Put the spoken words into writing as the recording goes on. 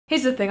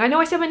Here's the thing, I know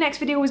I said my next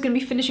video was going to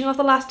be finishing off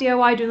the last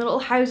DIY, doing the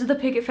little house with the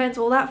picket fence,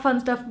 all that fun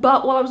stuff,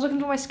 but while I was looking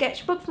through my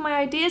sketchbook for my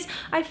ideas,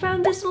 I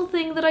found this little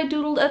thing that I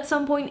doodled at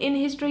some point in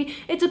history.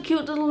 It's a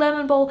cute little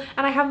lemon bowl,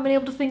 and I haven't been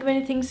able to think of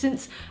anything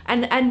since,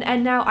 and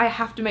now I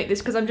have to make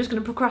this, because I'm just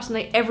going to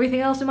procrastinate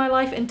everything else in my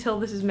life until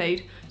this is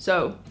made.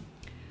 So,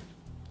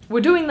 we're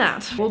doing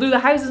that. We'll do the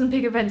houses and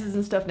picket fences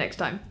and stuff next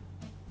time.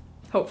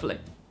 Hopefully.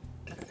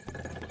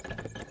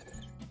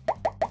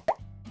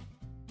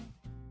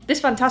 This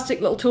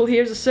fantastic little tool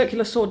here is a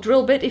circular saw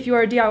drill bit. If you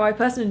are a DIY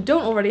person and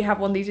don't already have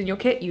one of these in your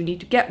kit, you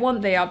need to get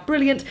one. They are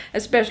brilliant,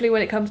 especially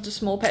when it comes to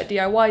small pet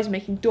DIYs,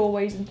 making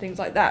doorways and things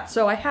like that.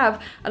 So I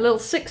have a little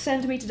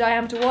 6cm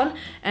diameter one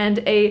and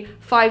a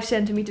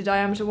 5cm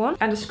diameter one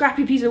and a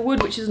scrappy piece of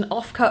wood, which is an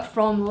offcut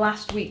from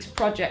last week's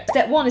project.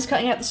 Step 1 is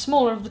cutting out the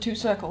smaller of the two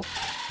circles.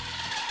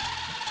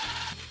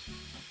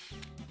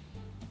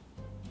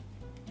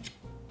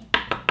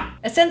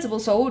 A sensible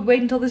saw would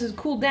wait until this has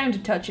cooled down to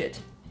touch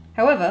it.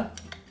 However,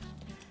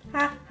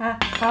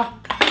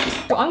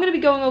 so I'm going to be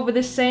going over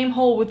this same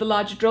hole with the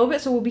larger drill bit,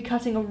 so we'll be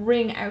cutting a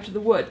ring out of the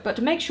wood. But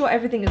to make sure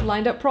everything is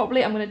lined up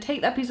properly, I'm going to take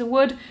that piece of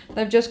wood that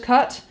I've just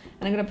cut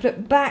and I'm going to put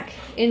it back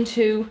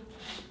into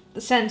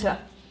the center.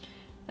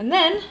 And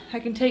then I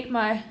can take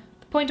the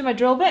point of my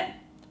drill bit,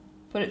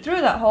 put it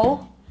through that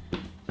hole,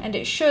 and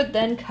it should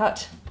then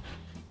cut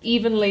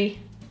evenly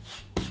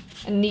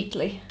and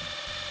neatly.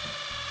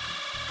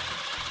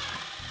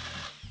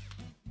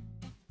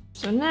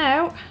 So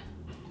now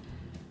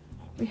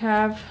we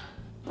have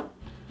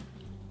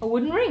a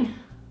wooden ring.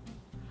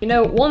 You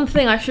know, one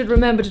thing I should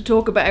remember to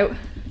talk about,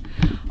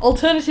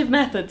 alternative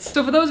methods.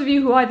 So for those of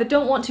you who either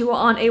don't want to or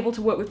aren't able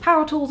to work with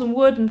power tools and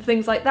wood and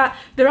things like that,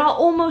 there are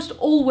almost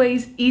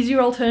always easier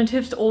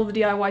alternatives to all the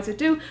DIYs I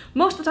do.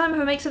 Most of the time if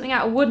I make something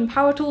out of wood and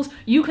power tools,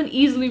 you can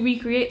easily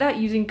recreate that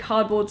using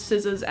cardboard,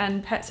 scissors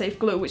and pet safe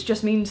glue, which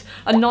just means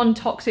a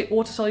non-toxic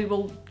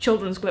water-soluble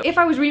children's glue. If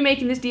I was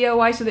remaking this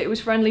DIY so that it was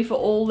friendly for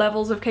all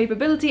levels of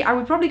capability, I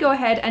would probably go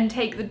ahead and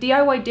take the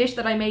DIY dish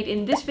that I made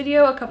in this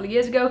video a couple of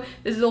years ago.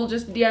 This is all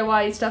just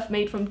DIY stuff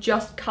made from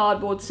just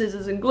cardboard,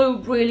 scissors and glue,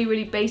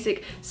 really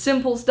basic,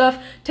 simple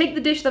stuff. Take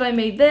the dish that I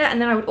made there,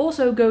 and then I would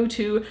also go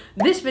to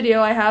this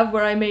video I have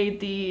where I made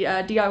the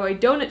DIY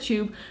donut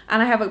tube,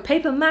 and I have a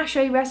paper mache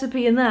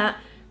recipe in that.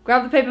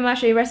 Grab the paper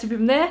mache recipe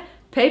from there,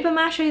 paper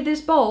mache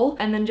this bowl,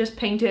 and then just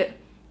paint it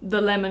the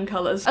lemon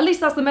colors. At least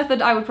that's the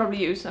method I would probably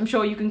use. I'm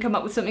sure you can come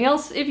up with something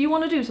else if you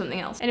want to do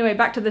something else. Anyway,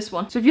 back to this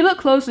one. So if you look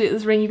closely at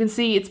this ring, you can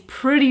see it's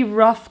pretty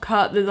rough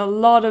cut. There's a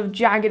lot of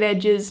jagged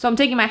edges. So I'm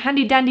taking my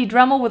handy dandy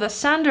Dremel with a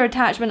sander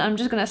attachment. I'm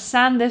just going to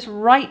sand this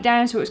right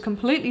down so it's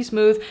completely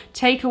smooth,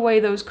 take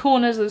away those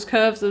corners, those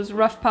curves, those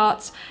rough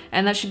parts,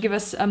 and that should give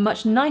us a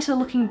much nicer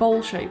looking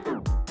bowl shape.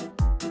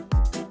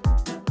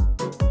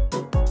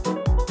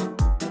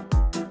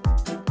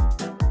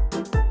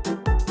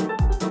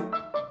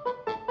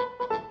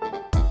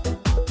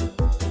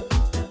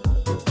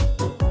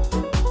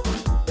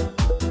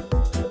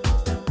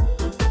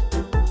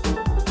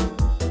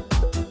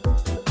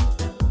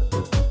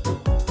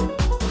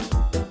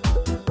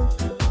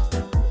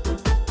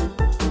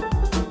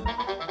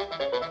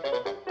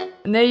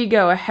 And there you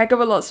go, a heck of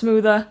a lot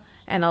smoother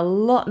and a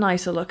lot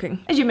nicer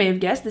looking. As you may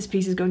have guessed, this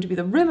piece is going to be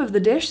the rim of the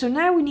dish, so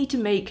now we need to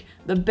make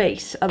the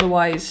base,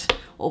 otherwise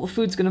all the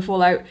food's gonna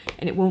fall out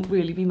and it won't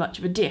really be much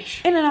of a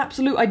dish. In an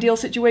absolute ideal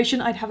situation,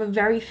 I'd have a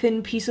very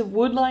thin piece of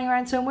wood lying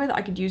around somewhere that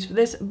I could use for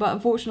this, but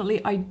unfortunately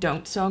I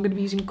don't, so I'm gonna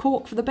be using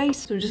cork for the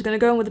base. So I'm just gonna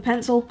go in with a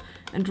pencil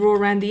and draw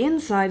around the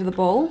inside of the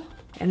bowl,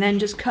 and then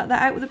just cut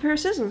that out with a pair of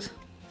scissors.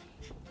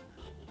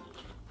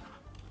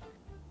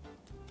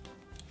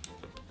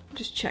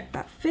 Just check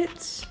that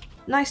fits.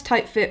 Nice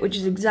tight fit, which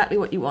is exactly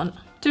what you want.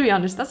 To be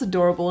honest, that's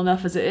adorable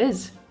enough as it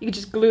is. You could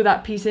just glue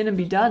that piece in and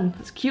be done.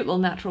 It's a cute little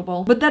natural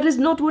bowl. But that is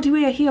not what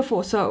we are here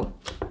for, so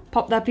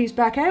pop that piece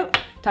back out.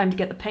 Time to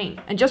get the paint.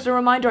 And just a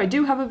reminder, I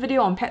do have a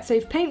video on pet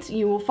safe paints.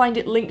 You will find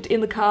it linked in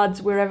the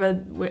cards wherever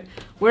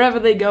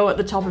they go, at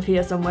the top of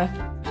here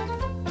somewhere.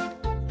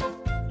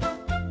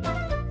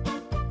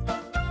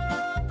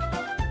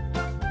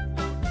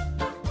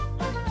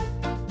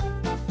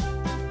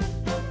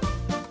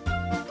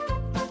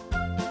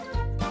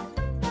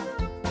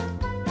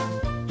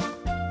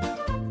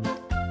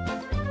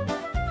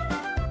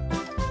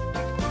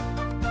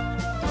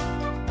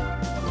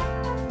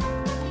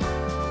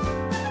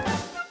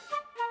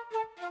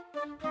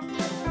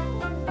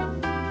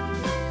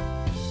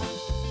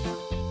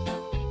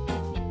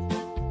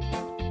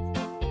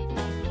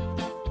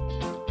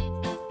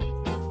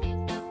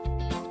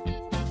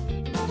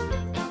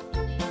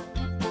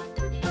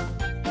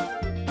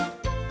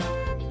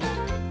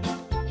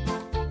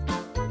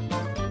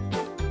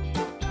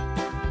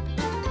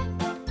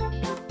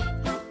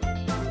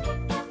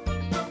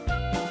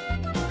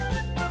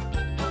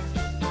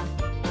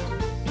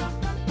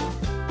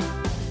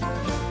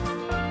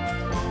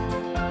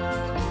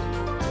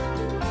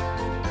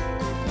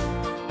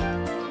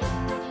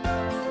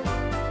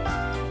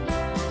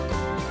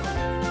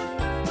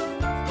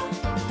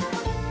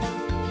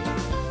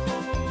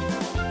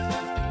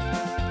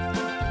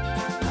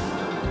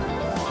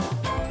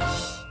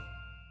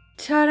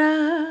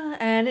 Ta-da!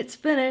 And it's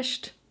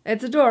finished.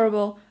 It's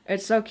adorable.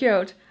 It's so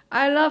cute.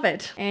 I love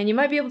it. And you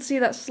might be able to see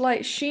that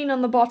slight sheen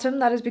on the bottom.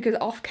 That is because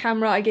off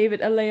camera I gave it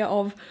a layer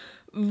of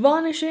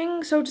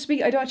varnishing, so to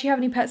speak. I don't actually have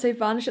any Pet Safe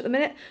varnish at the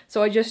minute,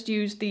 so I just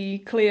used the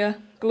clear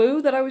glue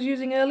that I was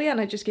using earlier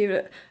and I just gave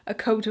it a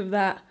coat of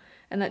that,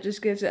 and that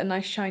just gives it a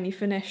nice shiny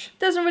finish.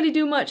 Doesn't really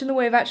do much in the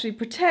way of actually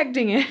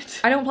protecting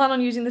it. I don't plan on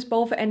using this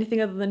bowl for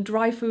anything other than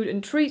dry food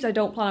and treats. I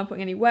don't plan on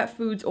putting any wet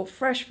foods or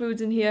fresh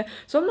foods in here,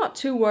 so I'm not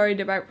too worried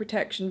about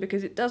protection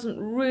because it doesn't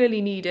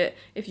really need it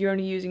if you're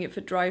only using it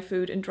for dry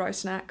food and dry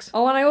snacks.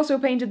 Oh, and I also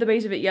painted the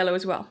base of it yellow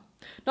as well.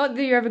 Not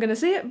that you're ever gonna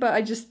see it,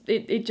 but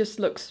it just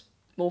looks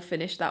more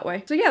finished that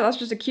way. So yeah, that's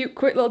just a cute,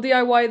 quick little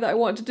DIY that I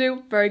wanted to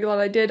do. Very glad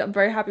I did. I'm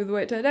very happy with the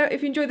way it turned out.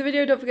 If you enjoyed the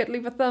video, don't forget to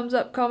leave a thumbs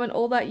up, comment,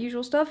 all that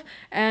usual stuff,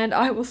 and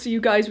I will see you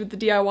guys with the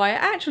DIY I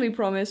actually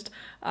promised,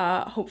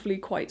 hopefully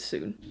quite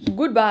soon.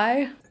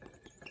 Goodbye!